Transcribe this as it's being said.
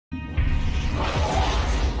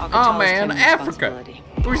Oh man, Africa.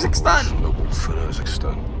 Uzbekistan.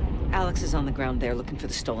 Alex is on the ground there looking for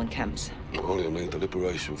the stolen chems. Well, he'll need the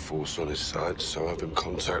Liberation Force on his side, so have him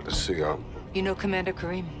contact the CO. You know Commander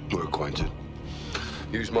Karim? We're acquainted.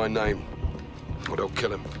 Use my name, or they'll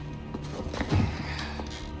kill him.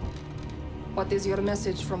 What is your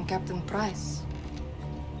message from Captain Price?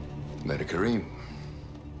 Commander Karim.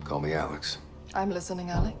 Call me Alex. I'm listening,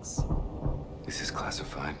 Alex. This is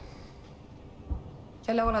classified.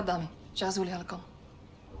 يلا ولا قدامي جهزوا لي هالكم.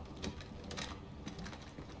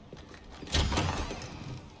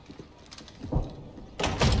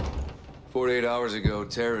 "48 hours ago,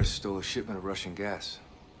 terrorists stole a shipment of Russian gas.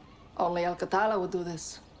 Only Al-Qatala would do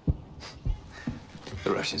this.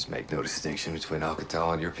 The Russians make no distinction between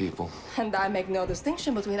Al-Qatala and your people. And I make no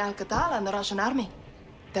distinction between Al-Qatala and the Russian army.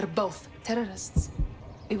 They're both terrorists.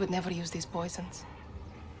 We would never use these poisons.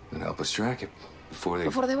 Then help us track it before they...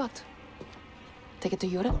 Before they what? Take it to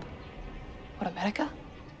Europe? Or America?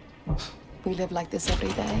 We live like this every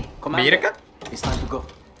day. America? It's time to go.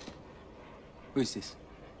 Who is this?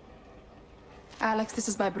 Alex, this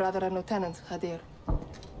is my brother and Lieutenant Hadir.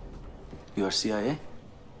 You are CIA?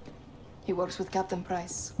 He works with Captain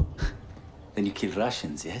Price. Then you kill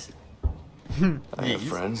Russians, yes? I have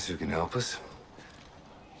friends who can help us.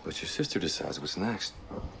 But your sister decides what's next.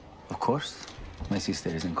 Of course. My sister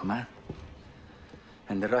is in command.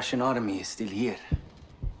 And the Russian army is still here.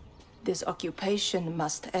 This occupation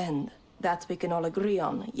must end. That we can all agree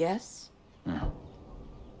on, yes?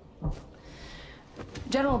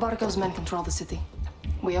 General Barkov's men control the city.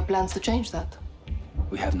 We have plans to change that.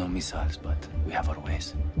 We have no missiles, but we have our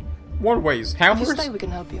ways. What ways? If you Hammers? stay, we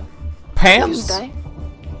can help you. If you Pans? stay,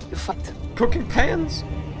 you fight. Cooking pans?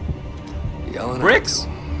 Yelling Bricks?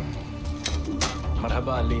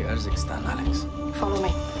 Marhaba Ali, Uzbekistan, Alex. Follow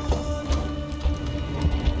me.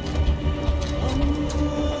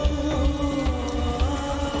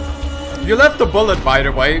 You left a bullet, by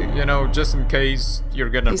the way, you know, just in case you're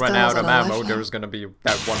gonna These run tunnels out of are no ammo, lifeline. there's gonna be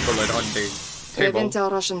that one bullet on the We have table.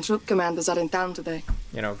 intel Russian troop commanders are in town today.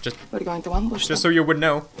 You know, just We're going to ambush so them. you would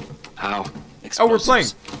know. How? Oh, we're playing.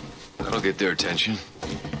 That'll get their attention.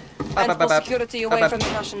 And pull security away from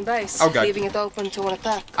the Russian base, Oh, God. leaving it open to an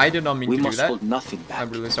attack. I did not mean We to do must that. hold nothing back. I'm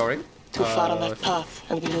really sorry. Too far on that path,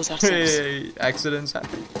 and we lose ourselves. Hey, accidents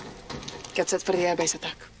happen. Get set for the airbase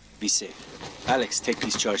attack. Be safe. Alex, take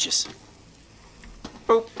these charges.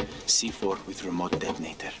 Boop. C4 with remote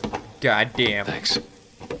detonator. God damn. Thanks.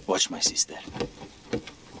 Watch my sister.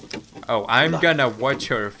 Oh, I'm gonna watch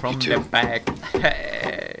her from You the too. back.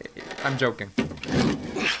 Hey, I'm joking.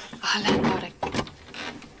 أهلا بارك.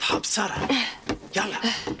 بسرعة. يلا.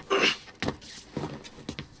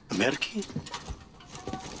 أمريكي.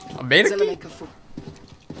 American? زلمة كفو.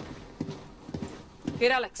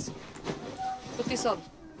 Here, Alex. Put this on.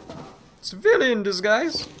 Civilian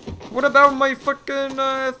disguise? What about my fucking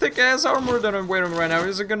thick ass armor that I'm wearing right now?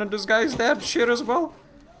 Is it gonna disguise that shit as well?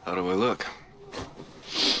 How do I look?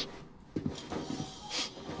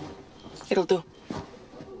 It'll do.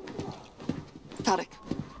 Tarek,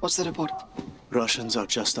 what's the report? Russians are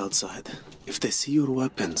just outside. If they see your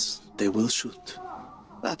weapons, they will shoot.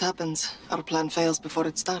 That happens. Our plan fails before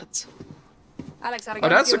it starts. Alex, Oh,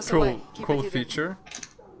 that's a cool feature.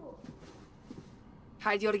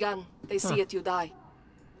 Hide your gun. They see it, you die.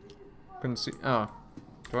 Couldn't see. Oh.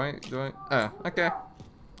 Do I? Oh, okay.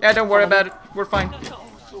 Yeah, don't worry about it. We're fine.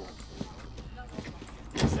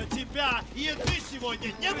 За тебя и ты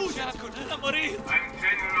сегодня не будешь! I'm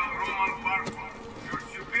General Roman Barkov, your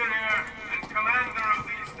superior and commander of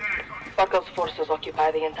these territories. Barkov's forces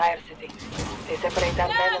occupy the entire city. They separate our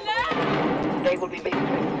men and the women. They will be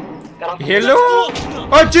victories. Get off the Hello?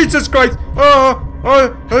 Oh, Jesus Christ!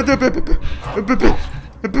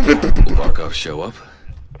 Barkov show up?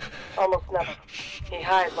 Almost never. He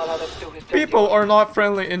hides while others do his dirty People work. are not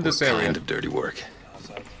friendly in this area. Kind of dirty work.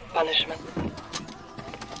 Punishment.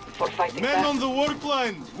 For fighting Men back. on the work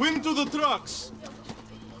line, wind to the trucks!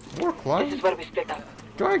 Work This line? is where we split up.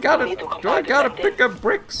 Do I gotta pick up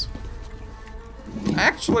bricks?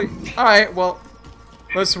 Actually, alright, well,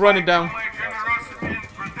 let's run it down. My generosity and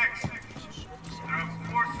protection. There are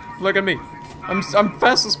forces. Look at me. I'm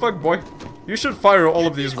fast as fuck, boy. You should fire all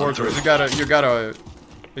of these workers. You gotta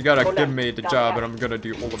give me the job, and I'm gonna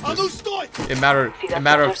do all of this in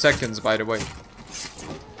matter of seconds. By the way,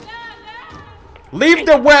 leave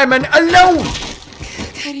the women alone.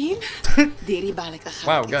 Karim?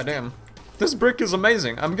 Wow, goddamn, this brick is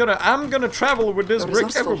amazing. I'm gonna travel with this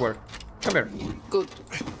brick everywhere. Come here. Good.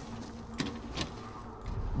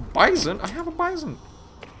 Bison? I have a bison.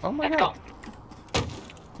 Oh my Let's god. go.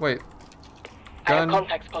 Wait. I have Gun.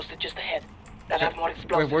 contacts posted just ahead. They'll have more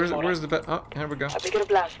explosives. Wait, where's the bed? Oh, here we go. A bigger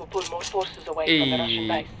blast will pull more forces away from the Russian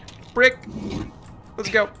base. Brick! Let's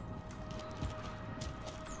go.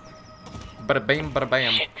 Bada bam, bada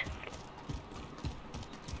bam. Shit.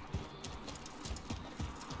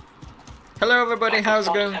 Hello everybody, how's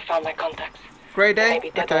it going? I found my contacts. Great day?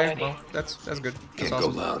 Maybe dead Okay, already. well, that's good. That's Can't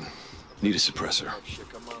awesome. go loud. Need a suppressor.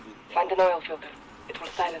 Find an oil filter. It will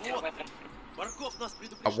silence your weapon.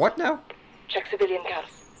 A what now? Check civilian cars.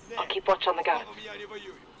 I'll keep watch on the guards. Who refuse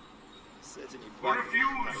to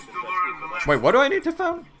learn the lesson Wait, what do I need to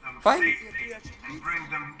find? of Find? safety and bring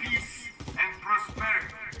them peace and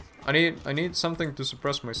prosperity. I need something to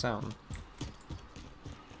suppress my sound.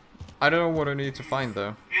 I don't know what I need to find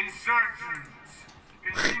though. Insurgents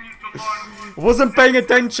continue to launch Wasn't paying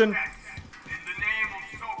attention. attacks in the name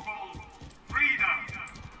of so-called freedom.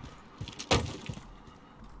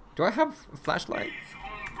 Do I have a flashlight? These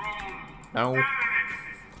homegrown No. terrorists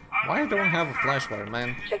are Why I don't have a flashlight,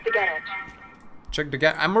 man? Check the garage. Check the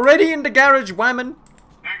garage. I'm already in the garage, whammon.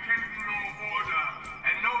 There can be no order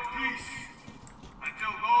and no peace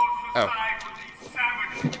until those who Oh. side with these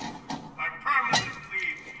savages are permanently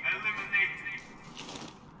eliminated.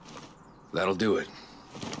 That'll do it.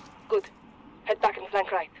 Good. Head back and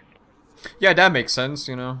flank right. Yeah, that makes sense,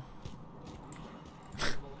 you know.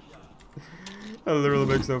 That literally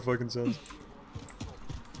makes no fucking sense.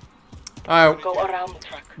 Alright, Go around the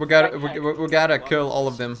truck. we gotta Right side. we gotta kill all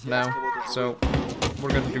of them now. So we're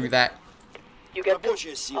gonna do that. You get them.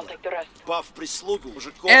 I'll take the rest. Пав прислугу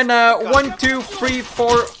мужиков. And 1, 2, 3, 4.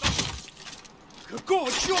 Какого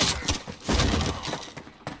чёрта?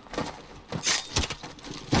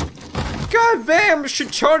 God damn!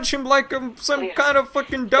 Should charge him like some kind of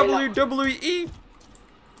fucking WWE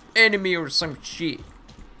enemy or some shit.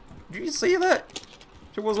 Did you see that?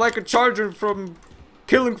 It was like a charger from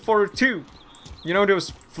Killing Floor 2. You know those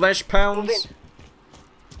flesh pounds?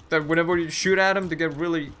 That whenever you shoot at them, they get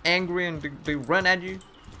really angry and they run at you.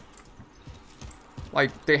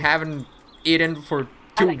 Like they haven't eaten for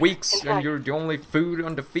 2 Alex, weeks inside. and you're the only food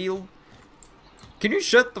on the field. Can you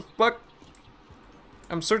shut the fuck?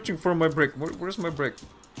 I'm searching for my brick. Where's my brick?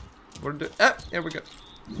 Where the? Ah, here we go.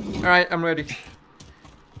 All right, I'm ready.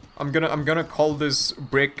 I'm gonna call this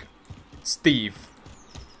brick Steve.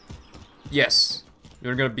 Yes,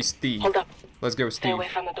 you're gonna be Steve. Hold up. Let's go, Stay Steve. away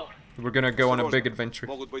from the door. We're gonna go on a big adventure.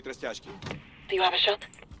 Могут быть растяжки. Do you have a shot?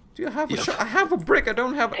 Do you have a shot? I have a brick. I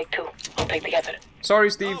don't have. Take two. I'll take the other.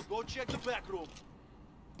 Sorry, Steve. Oh, go check the back room.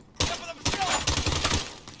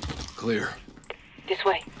 Clear. This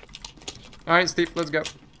way. All right, Steve. Let's go.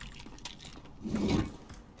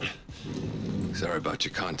 Sorry about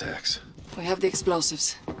your contacts. We have the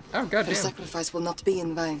explosives. Oh Your goddamn! sacrifice will not be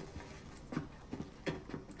in vain.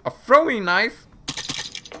 A throwing knife.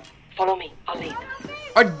 Follow me. I'll lead.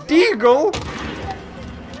 A deagle.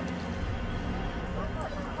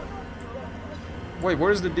 Wait,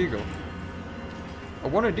 where's the deagle? I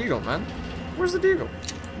want a deagle, man. Where's the deagle?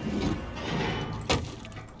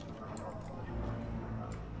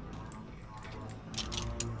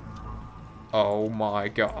 Oh my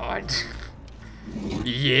god.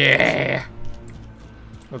 Yeah!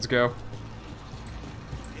 Let's go.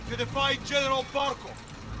 If you defy General Barkov,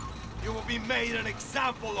 you will be made an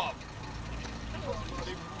example of.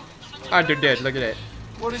 Ah, they're dead. Look at that.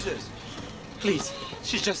 What is this? Please,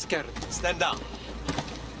 she's just scared. Stand down.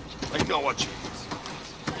 I know what you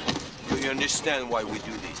do. Do you understand why we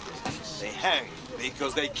do these things? They hang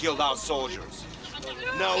because they killed our soldiers.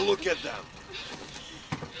 Now look at them.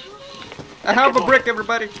 I have a brick,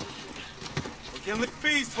 everybody. We can live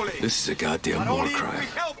peacefully. This is a goddamn But war only if crime. we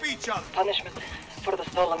help each other. Punishment for the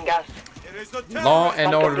stolen gas. It is the Law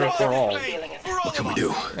and terrorists order that for all. Stealing it. What can we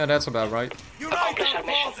do? Yeah, that's about right. Unite Accomplish our our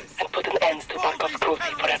mission causes. and put an end to Close Barkov's these cruelty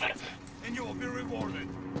forever. terrorists, and you will be rewarded.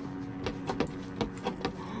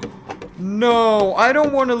 No, I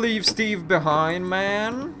don't want to leave Steve behind,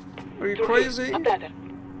 man. Are you crazy? Up ladder.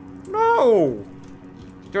 No!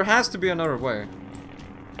 There has to be another way.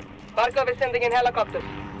 Barkov is sending in helicopters.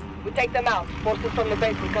 We take them out. Forces from the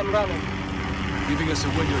base will come running. Giving us a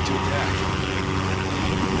window to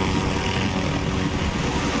attack.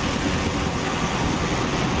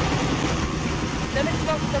 Send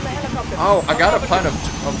explosives on the helicopter. Oh, I got a plant of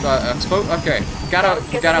okay, gotta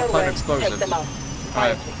Get plant underway. explosives. Take them out.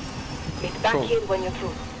 Alright. Quietly. Meet back Cool. here when you're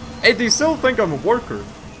through. Hey, they still think I'm a worker.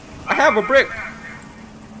 I have a brick.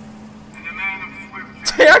 And a man of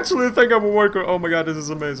swift They actually think I'm a worker. Oh my god, this is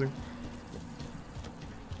amazing.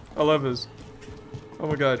 I love this. Oh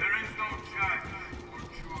my god. There is no judge or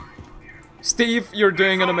jury here. Steve, you're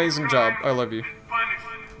doing an amazing job. I love you. And punish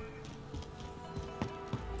them.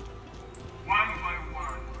 One by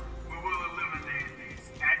one, we will eliminate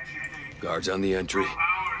Guards on the entry.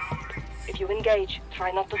 If you engage,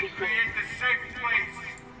 try not to be seen. Create a safe place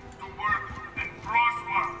to work and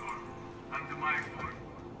prosper under my foot.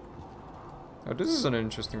 Oh, this is an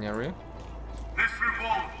interesting area. This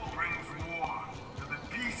revolt brings war to the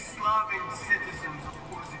peace-loving citizens of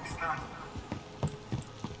Kazakhstan.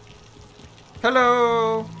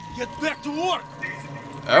 Hello. Get back to work!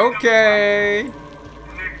 Okay.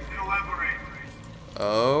 Connect collaborators.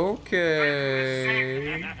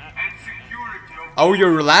 Okay. And security of Oh,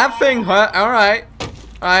 you're laughing, huh? Alright.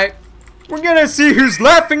 Alright. We're gonna see who's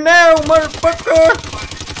laughing now, motherfucker!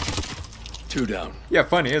 2 down. Yeah,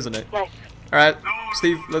 funny, isn't it? Nice. Alright,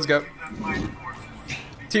 Steve, let's go.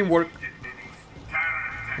 Teamwork.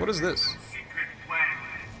 What is this?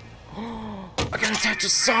 I gotta attach a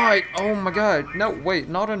side! Oh my god. No, wait,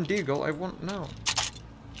 not on Deagle. I want, no.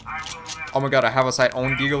 Oh my god, I have a side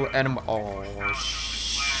on Deagle and oh,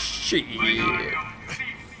 shit.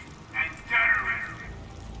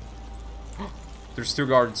 There's 2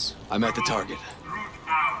 guards. I'm at the target.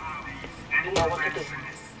 You know what to do.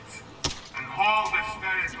 and hold this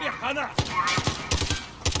territory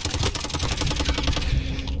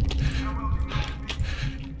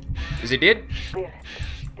Is he dead? Clear.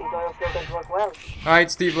 These oil filters work well. Alright,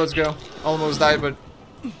 Steve, let's go. Almost died, but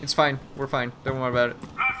it's fine. We're fine. Don't worry about it.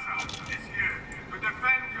 Russia is here to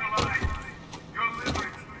defend your life, your liberty,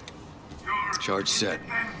 your Charge set.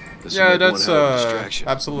 This Yeah, will make that's one hell of a distraction.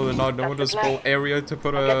 absolutely not the noticeable area to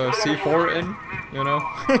put a C4 in, you know?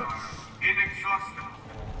 inexhaustible.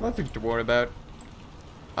 Nothing to worry about.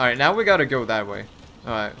 Alright, now we gotta go that way.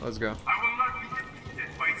 Alright, let's go. I will not be defeated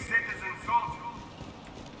by citizen soldiers.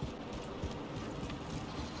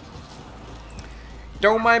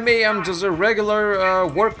 Don't mind me, I'm just a regular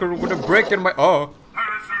worker with a brick in my... Oh.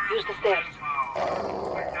 Use the stairs.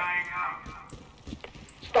 We're dying out.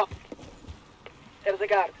 Stop. There's a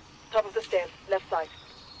guard. Top of the stairs, left side.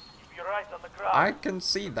 You're right on the ground. I can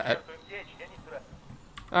see that. To engage any threat.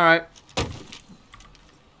 Alright.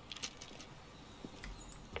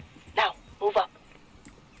 Now, move up.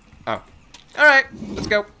 Oh. Alright, let's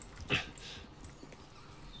go.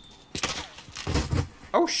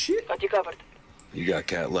 Oh shit. Got you covered. You got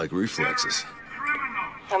cat-like reflexes.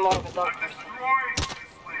 Criminals I'm more of a dog are person. destroying this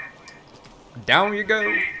land. Down you go.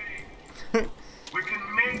 We can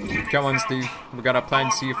make Come on, Steve. We gotta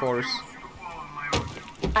plant C4s.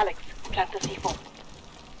 Alex, plant the C4.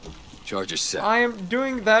 Charge is set. I am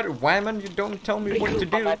doing that, Whammon. You don't tell me what to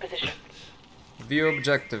Regroup on my do. position. View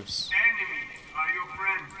objectives. Enemies are your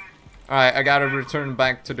friends. Alright, I gotta return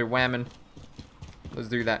back to the Whammon. Let's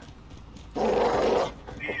do that.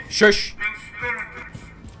 Shush! Conspirators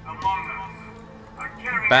among us are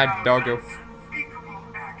carrying Bad out doggo. unspeakable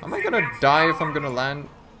acts Am I gonna against die if our I'm gonna land?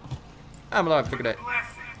 I'm alive, look at that.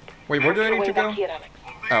 blessing Wait, where do I need to Way go? back here, Alex. of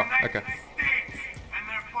the Oh, United okay. States and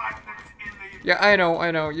their partners in the Yeah, I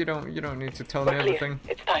know. You don't need to tell me We're clear. everything.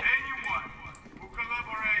 It's time. Anyone who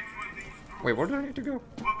collaborates with these groups Wait, where do I need to go? will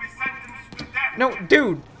be sentenced to death. No,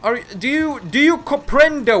 dude, do you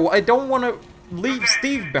comprendo? I don't wanna leave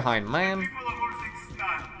Steve behind, man. People of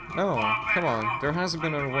Kazakhstan, No, come on, there has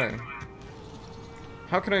been a way.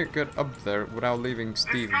 How can I get up there without leaving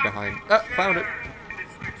Steve behind? Ah, found it. in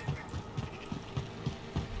its victory.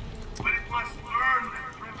 But it must earn the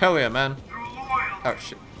privilege Hell yeah, man. through loyalty Oh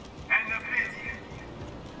shit. and obedience.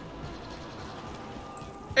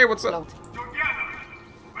 Hey, what's up? Together,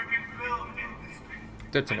 we can build industry.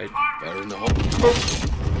 Detonate. Fire in the hole.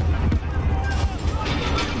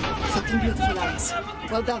 Fucking beautiful, Alex.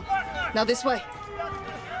 Well done. Now this way.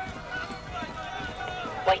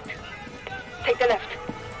 Wait. Take the left.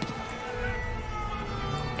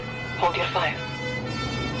 Hold your fire.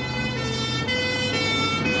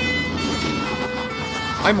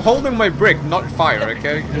 I'm holding my brick, not fire,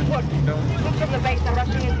 okay? Look from the base and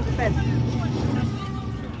rushing into the fence.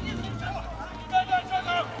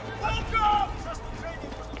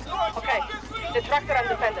 Okay, the tractor and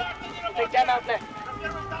defender. We'll take them out next.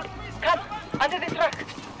 Come, under the truck.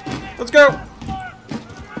 Let's go!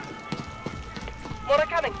 More are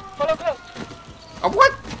coming. Follow close. A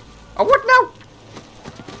what? A what now?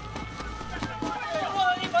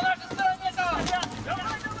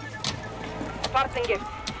 A parting gift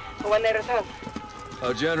for when they return.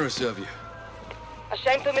 How generous of you. A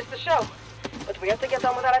shame to miss the show, but we have to get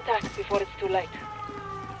on with our attack before it's too late.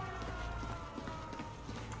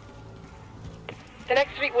 The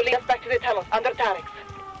next street will lead us back to the tunnels under Tarek's.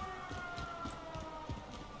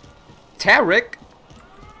 Tarek?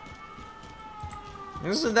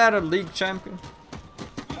 Isn't that a league champion?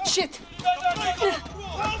 Shit!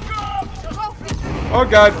 Oh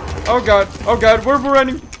god, oh god, oh god, we're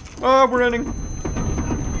running. Oh, we're running.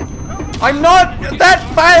 I'm not that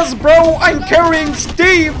fast, bro. I'm carrying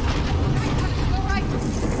Steve.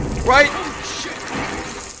 Right?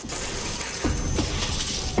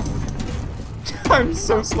 I'm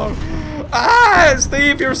so slow. Ah,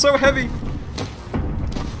 Steve, you're so heavy.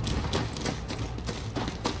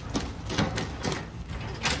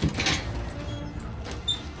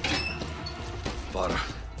 Father,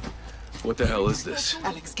 what the hell is this?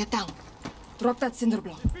 Alex, get down. Drop that cinder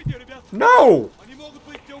block. No!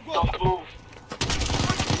 Don't move.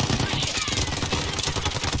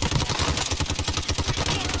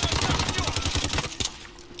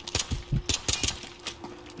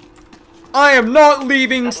 I am not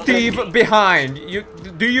leaving Steve behind.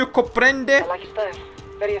 Do you comprende? I like his style.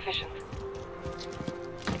 Very efficient.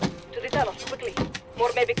 To the tunnels, quickly.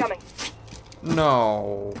 More may be coming.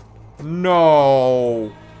 No.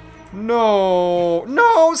 No. No.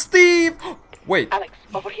 No, Steve! Wait. Alex,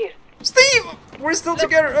 over here. Steve! We're still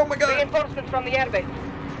together. Oh my god. Reinforcements from the airbase.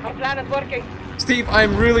 Our plan is working. Steve,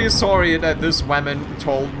 I'm really sorry that this woman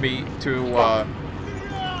told me to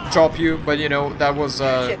drop you, but you know, that was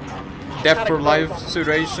death for life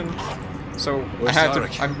situation. So I had to.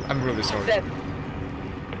 I'm really sorry.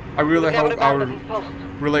 I really hope our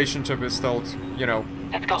relationship is still, you know,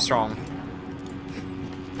 strong.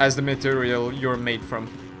 As the material you're made from.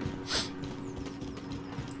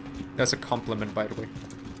 That's a compliment, by the way.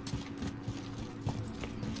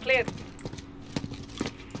 Clear.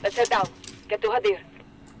 Let's head down. Get to Hadir.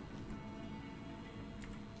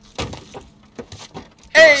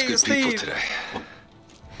 Hey, Steve!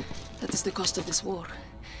 That is the cost of this war.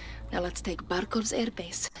 Now let's take Barkov's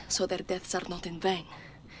airbase, so their deaths are not in vain.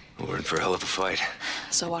 We're in for a hell of a fight.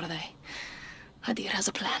 So are they. Hadir has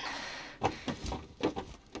a plan.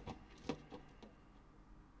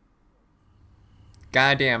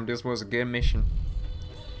 Goddamn, this was a good mission.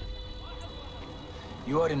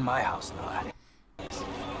 You are in my house now, Alex.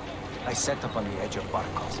 I set up on the edge of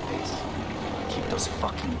Barkov's base. Keep those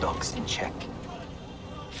fucking dogs in check.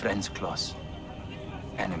 Friends close.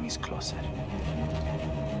 Enemies closer.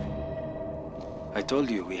 I told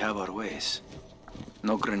you we have our ways.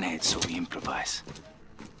 No grenades, so we improvise.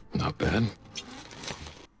 Not bad.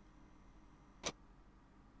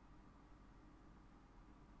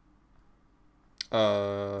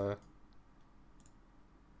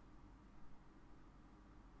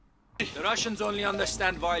 The Russians only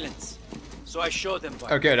understand violence, so I show them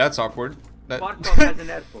violence. Okay, that's awkward. Barkov has an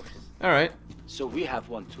air force. Alright. So we have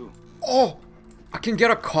one too. Oh! I can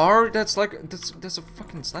get a car that's like... That's a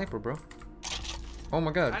fucking sniper, bro. Oh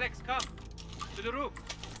my god. Alex, come! To the roof!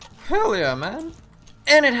 Hell yeah, man!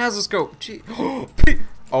 And it has a scope. Gee.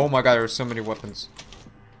 Oh my god, there's so many weapons.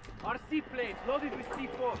 Our seaplanes loaded with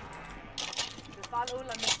C4.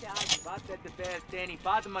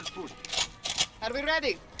 Are we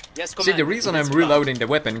ready? Yes, See, the reason I'm reloading the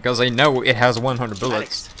weapon, because I know it has 100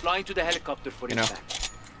 bullets. Alex, flying to the helicopter for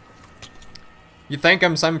impact. You think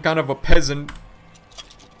I'm some kind of a peasant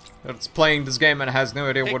that's playing this game and has no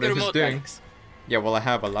idea what it is doing? Alex. Yeah, well, I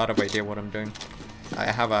have a lot of idea what I'm doing.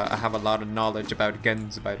 I have a lot of knowledge about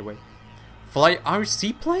guns, by the way. Fly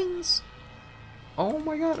RC planes? Oh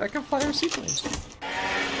my god, I can fly RC planes.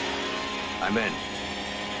 I'm in.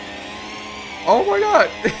 Oh my god!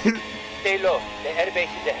 Stay low. The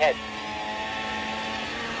airbase is ahead.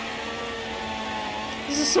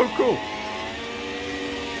 This is so cool.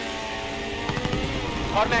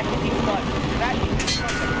 Tarmac is inside. Crashing.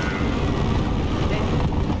 Then,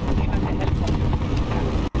 give us a helicopter.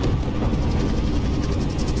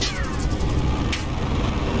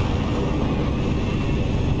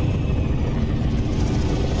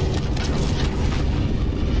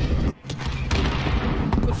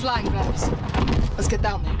 We're flying, Rebels. Let's get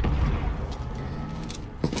down there.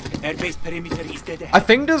 Airbase perimeter is dead. I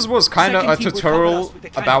think this was kind of a tutorial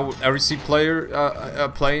about RC player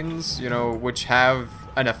planes, you know, which have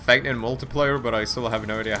an effect in multiplayer, but I still have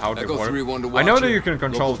no idea how they work. I know that you can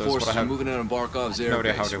control this, but I have moving in on Barkov's no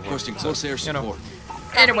idea how they work. Requesting close air support.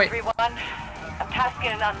 Anyway. 3-1. I'm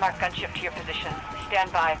tasking an unmarked gunship to your position.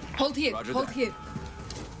 Stand by. Hold here, hold here.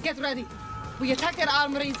 Get ready. We attack their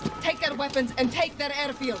armories, take their weapons, and take their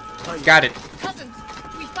airfield. Got it. Cousins,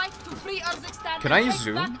 we fight to free Urzikstan. Can and I take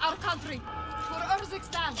zoom? back our country. For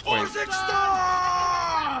Urzikstan. Wait.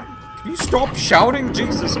 Can you stop shouting?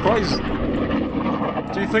 Jesus Christ.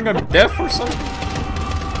 Do you think I'm deaf or something?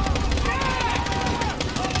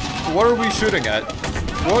 What are we shooting at?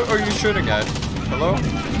 What are you shooting at? Hello?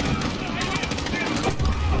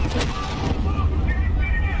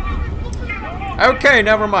 Okay,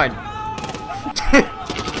 never mind.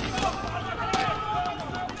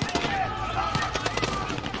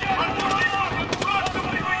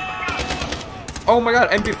 Oh my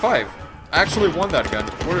god, MP5. I actually won that gun.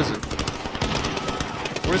 Where is it?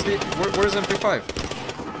 Where's MP5?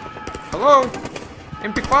 Hello?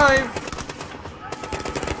 MP5!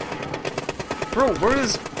 Bro,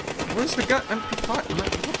 where's the gun? MP5?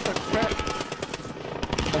 What the crap?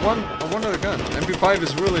 I won the gun. MP5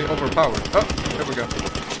 is really overpowered. Oh, there we go.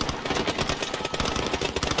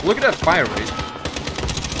 Look at that fire rate.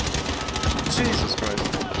 Jesus Christ.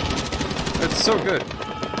 It's so good.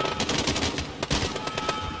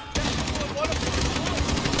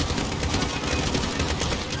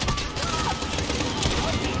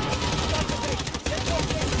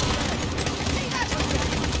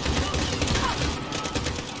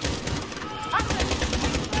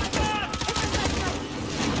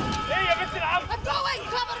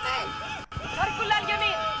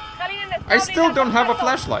 I still don't have a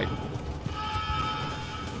flashlight.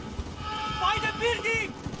 Find a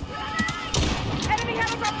building! Enemy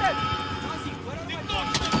helicopter!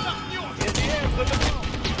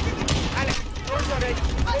 Alex, drones are ready.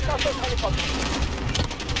 Take out those helicopters.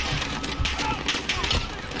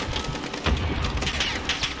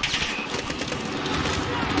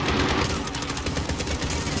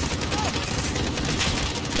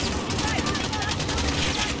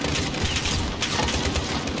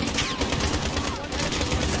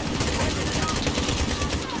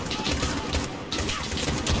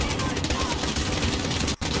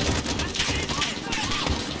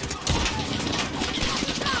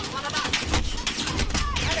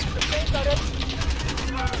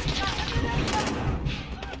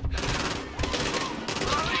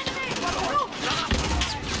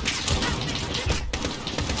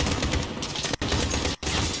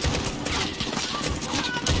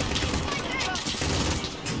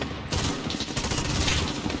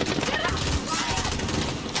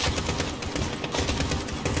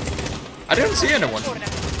 I didn't see anyone.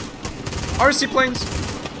 RC planes.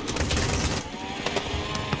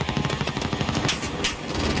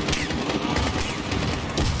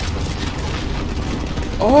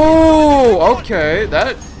 Oh, okay.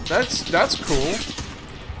 That's cool.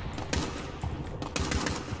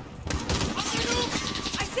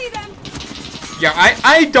 I see them. Yeah,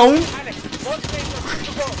 I don't.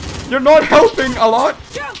 You're not helping a lot.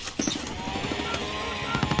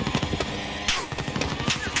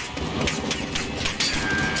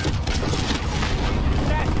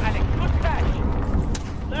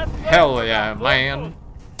 Hell yeah, man.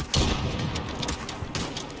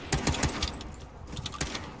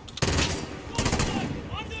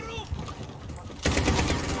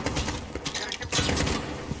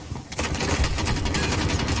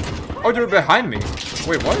 Oh, they're behind me.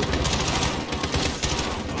 Wait, what?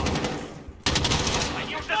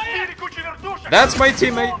 That's my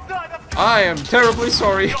teammate. I am terribly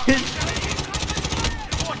sorry.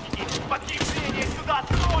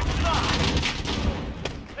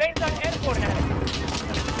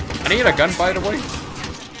 I need a gun, by the way.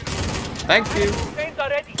 Thank you.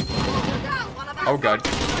 Oh god.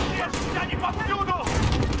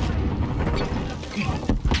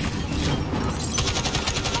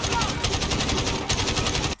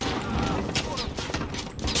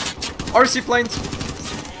 RC planes.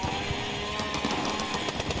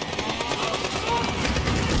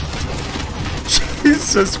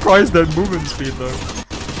 Jesus Christ, that movement speed though.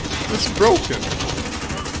 It's broken.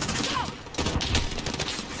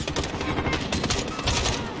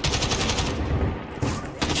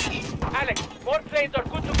 Alex, more planes are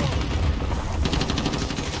good to go.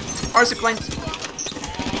 RC planes.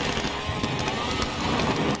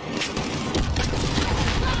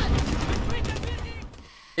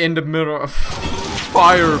 In the middle of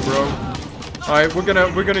fire, bro. Alright, we're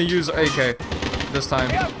gonna use AK this time.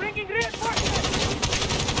 They are bringing reinforcements.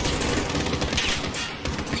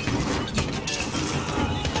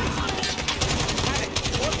 Alex,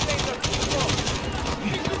 more planes are good to go.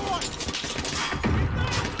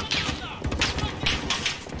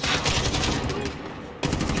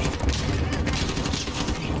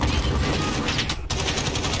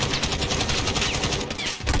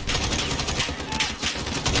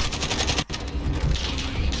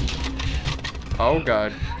 Oh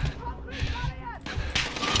god.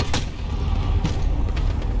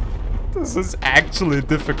 This is actually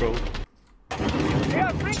difficult. They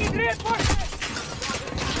are bringing reinforcements.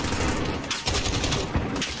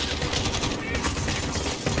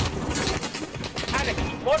 Alex,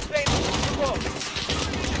 more planes are good to go.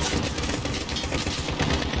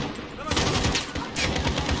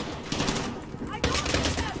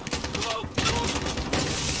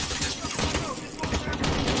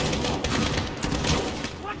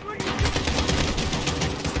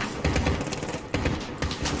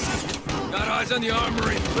 Eyes on the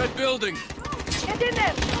armory. Red building. Get in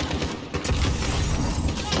there!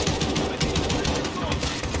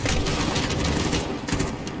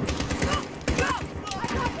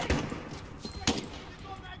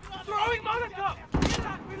 Throwing Molotov!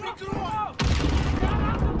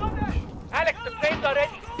 Alex, the planes are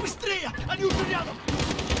ready. Быстрее! Они уже рядом!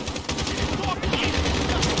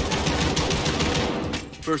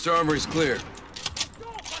 First armory's clear.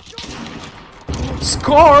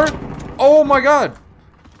 Scar! Oh my god!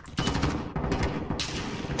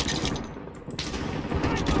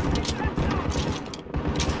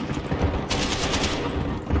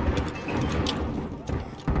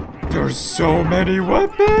 There's so many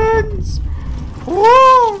weapons!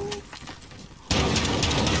 Whoa!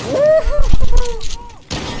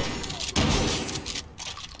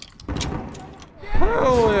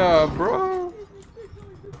 Hell yeah, bro!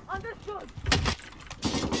 Understood.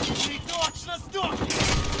 Точно сдох!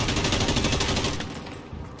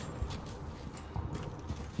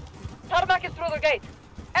 Tarmac is through the gate.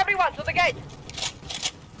 Everyone to the gate.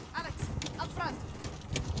 Alex, up front.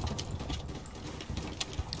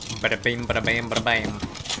 Bada bing, bada bam, bada bam.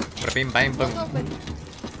 Bada bing, bang, boom. Open.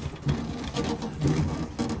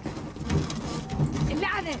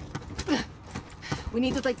 اللعنة. We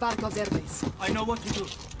need to take Barkov's airbase. I know what to do.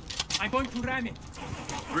 I'm going to ram it.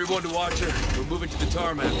 3-1 to Watcher. We're moving to the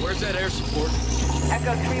tarmac. Where's that air support?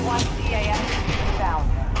 Echo 3-1 DAS down.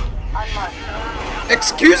 Unmarked.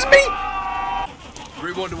 Excuse me?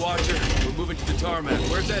 3-1 to Watcher. We're moving to the tarmac.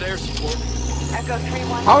 Where's that air support? Echo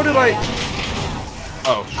 3-1. How did I...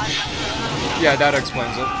 Oh. Yeah, that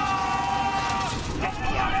explains it.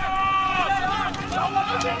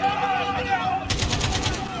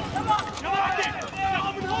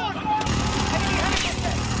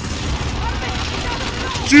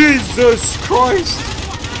 Jesus Christ!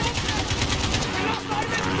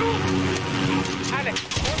 Alex,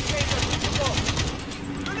 one favor to go.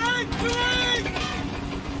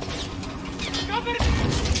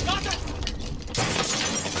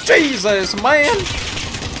 Jesus, man!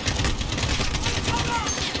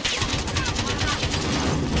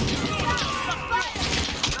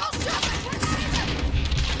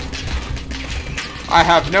 I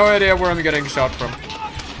have no idea where I'm getting shot from.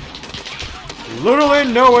 Literally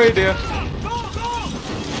no idea.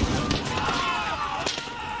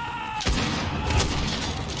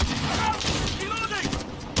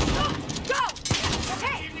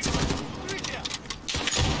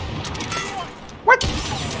 What?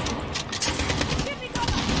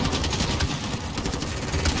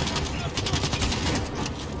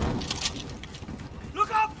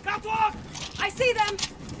 Look up! Catwalk! I see them.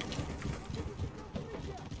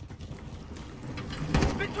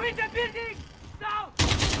 Between the buildings! Now! To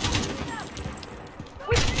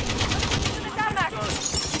the tarmac.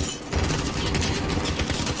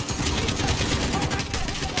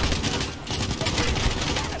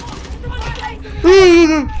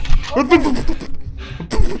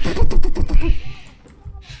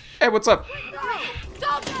 Hey, what's up?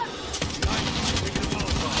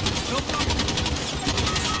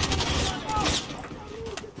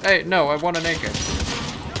 Hey, no, I want a naked.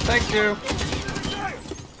 Thank you.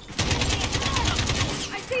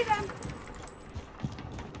 I see them.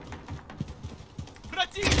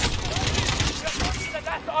 The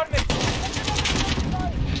last army.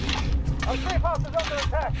 Our safe house is under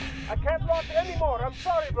attack. I can't launch anymore. I'm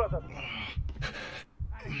sorry, brother.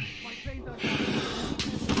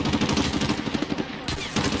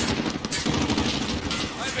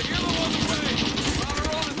 I'm a hero on the way. On our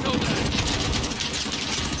own until then.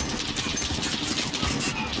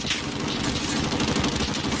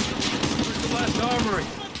 Where's the last armory?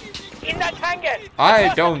 In that hangar. I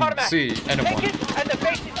Across the don't tarmac. see anyone. Take it and the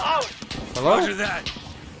base is ours. Hello? Roger that.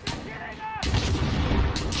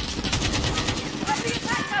 Stop the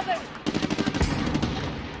attack, Cousin.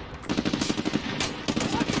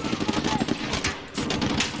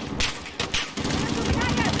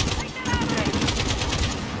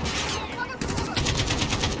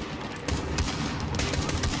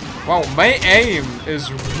 Wow, my aim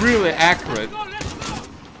is really accurate.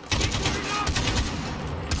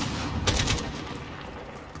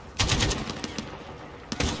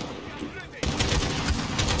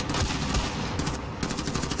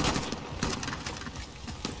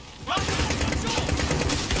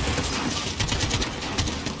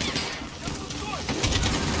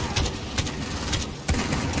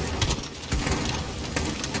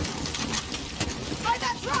 By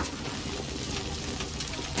that truck.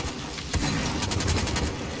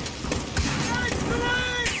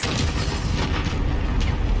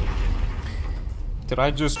 Did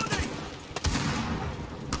I just...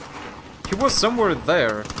 He was somewhere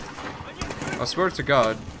there. I swear to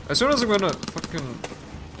God. As soon as I'm gonna fucking...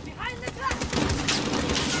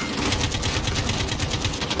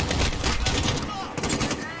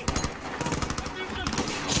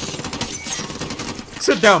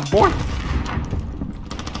 Sit down, boy!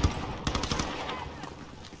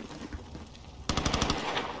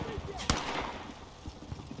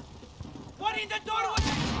 What in the door?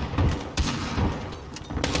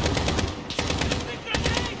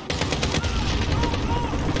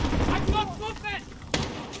 I've got movement!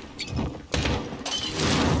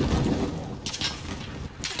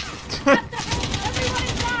 Everyone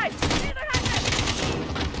inside! Neither has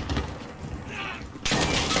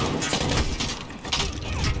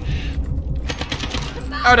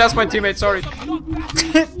Oh, that's my teammate, sorry. I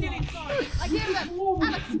hear them!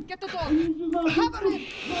 Alex, get the door! Cover him!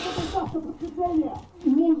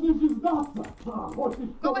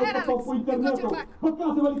 Go ahead, Alex. You've got your back.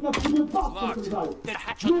 Locked. There's a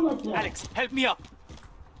hatch on. Alex, help me up.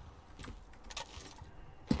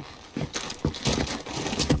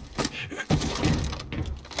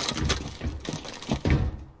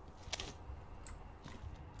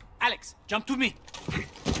 Alex, jump to me.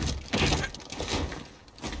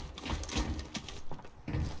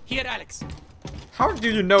 Here, Alex. How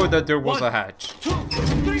do you know that there was a hatch? 2,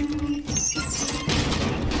 3.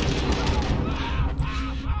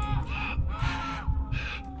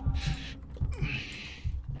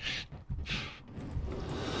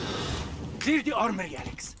 Clear the armory,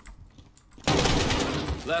 Alex.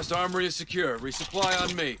 Last armory is secure. Resupply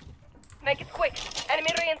on me. Make it quick.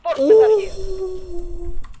 Enemy reinforcements are here.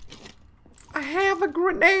 I have a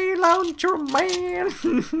grenade launcher, man!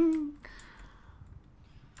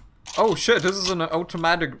 Oh shit, this is an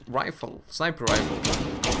automatic rifle. Sniper rifle.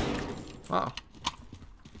 Wow.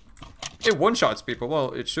 It one-shots people.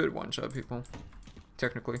 Well, it should one-shot people.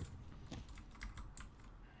 Technically.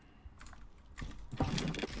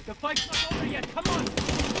 The fight's not over yet. Come on.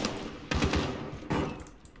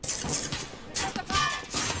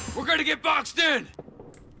 We're gonna get boxed in!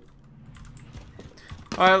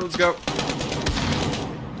 Alright, let's go.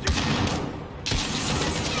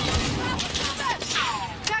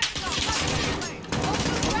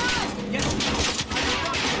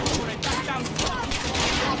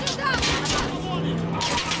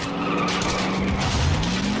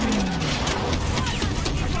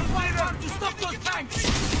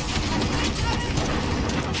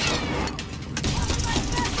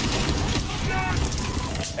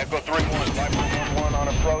 Echo 3-1, Viper 1-1 on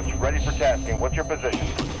approach, ready for tasking. What's your position?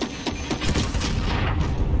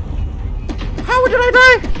 How did I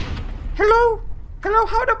die? Hello? Hello?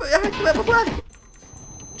 How did I... Blah, blah, blah.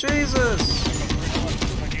 Jesus.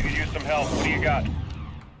 I could use some help. What do you got?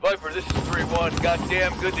 Viper, this is 3-1.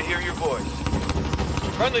 Goddamn good to hear your voice.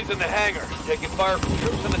 Friendly's in the hangar, taking fire from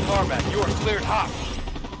troops on the tarmac. You are cleared hot.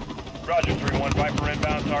 Roger, 3-1, Viper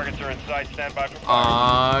inbound. Targets are in sight. Stand by for fire.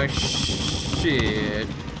 Ah, shit.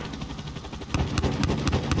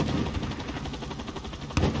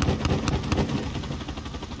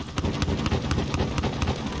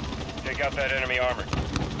 Take out that enemy armor.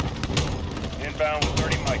 Inbound with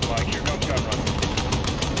 30 Mike. Here comes gun run.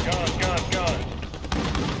 Guns, guns, guns.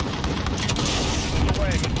 Missiles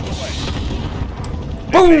away.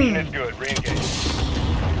 Boom! Is good. Re-engage.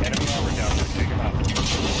 Enemy armor down. Let's take him out.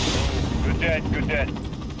 Good dead. Good dead.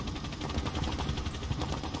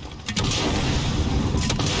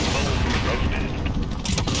 Roasted.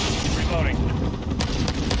 Reloading.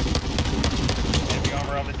 Enemy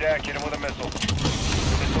armor on the deck. Hit him with a missile.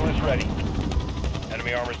 Missile is ready.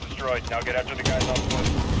 Enemy armor is destroyed. Now get after the guys on foot.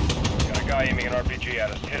 Got a guy aiming an RPG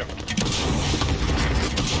at us. Hit him.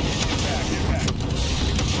 Get back.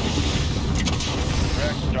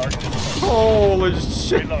 Holy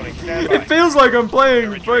shit. Reloading. Stand by. It feels like I'm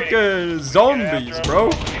playing freaking zombies, bro.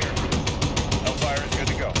 Hellfire is good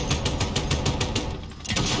to go.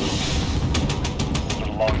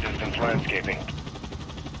 Little long distance landscaping.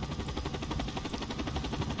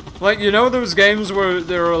 Like, you know those games where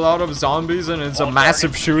there are a lot of zombies and it's a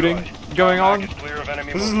massive shooting going on?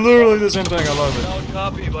 This is literally the same thing, I love it. Solid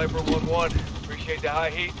copy, Viper 1-1. Appreciate the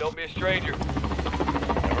high heat, don't be a stranger.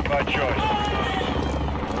 Never by choice.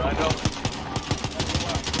 I know.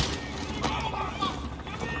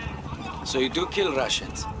 So you do kill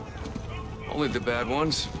Russians? Only the bad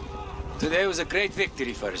ones. Today was a great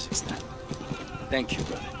victory for Kazakhstan. Thank you,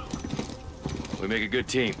 brother. We make a good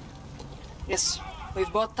team. Yes,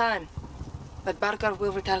 we've bought time. But Barkar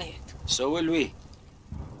will retaliate. So will we.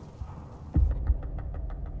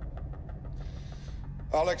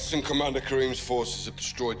 Alex and Commander Karim's forces have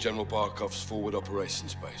destroyed General Barkov's forward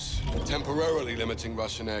operations base, temporarily limiting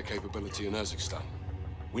Russian air capability in Urzikstan.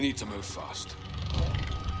 We need to move fast.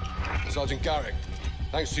 Sergeant Garrick,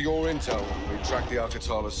 thanks to your intel, we tracked the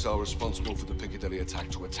Al-Qatala cell responsible for the Piccadilly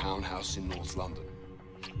attack to a townhouse in North London.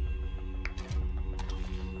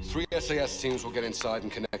 3 SAS teams will get inside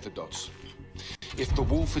and connect the dots. If the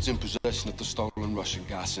Wolf is in possession of the stolen Russian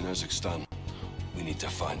gas in Urzikstan, we need to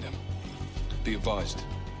find him. Be advised,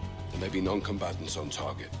 there may be non-combatants on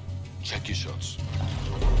target. Check your shots.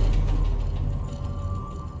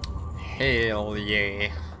 Hell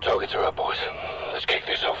yeah. Targets are up, boys. Let's kick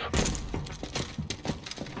this off.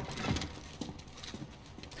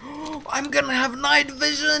 I'm gonna have night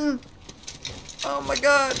vision! Oh my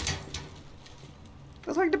god.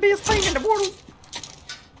 That's like the best thing in the world.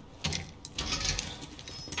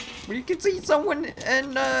 Where you can see someone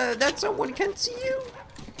and that someone can't see you.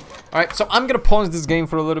 Alright, so I'm gonna pause this game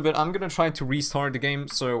for a little bit. I'm gonna try to restart the game,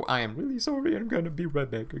 so I am really sorry. I'm gonna be right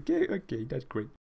back. Okay, that's great.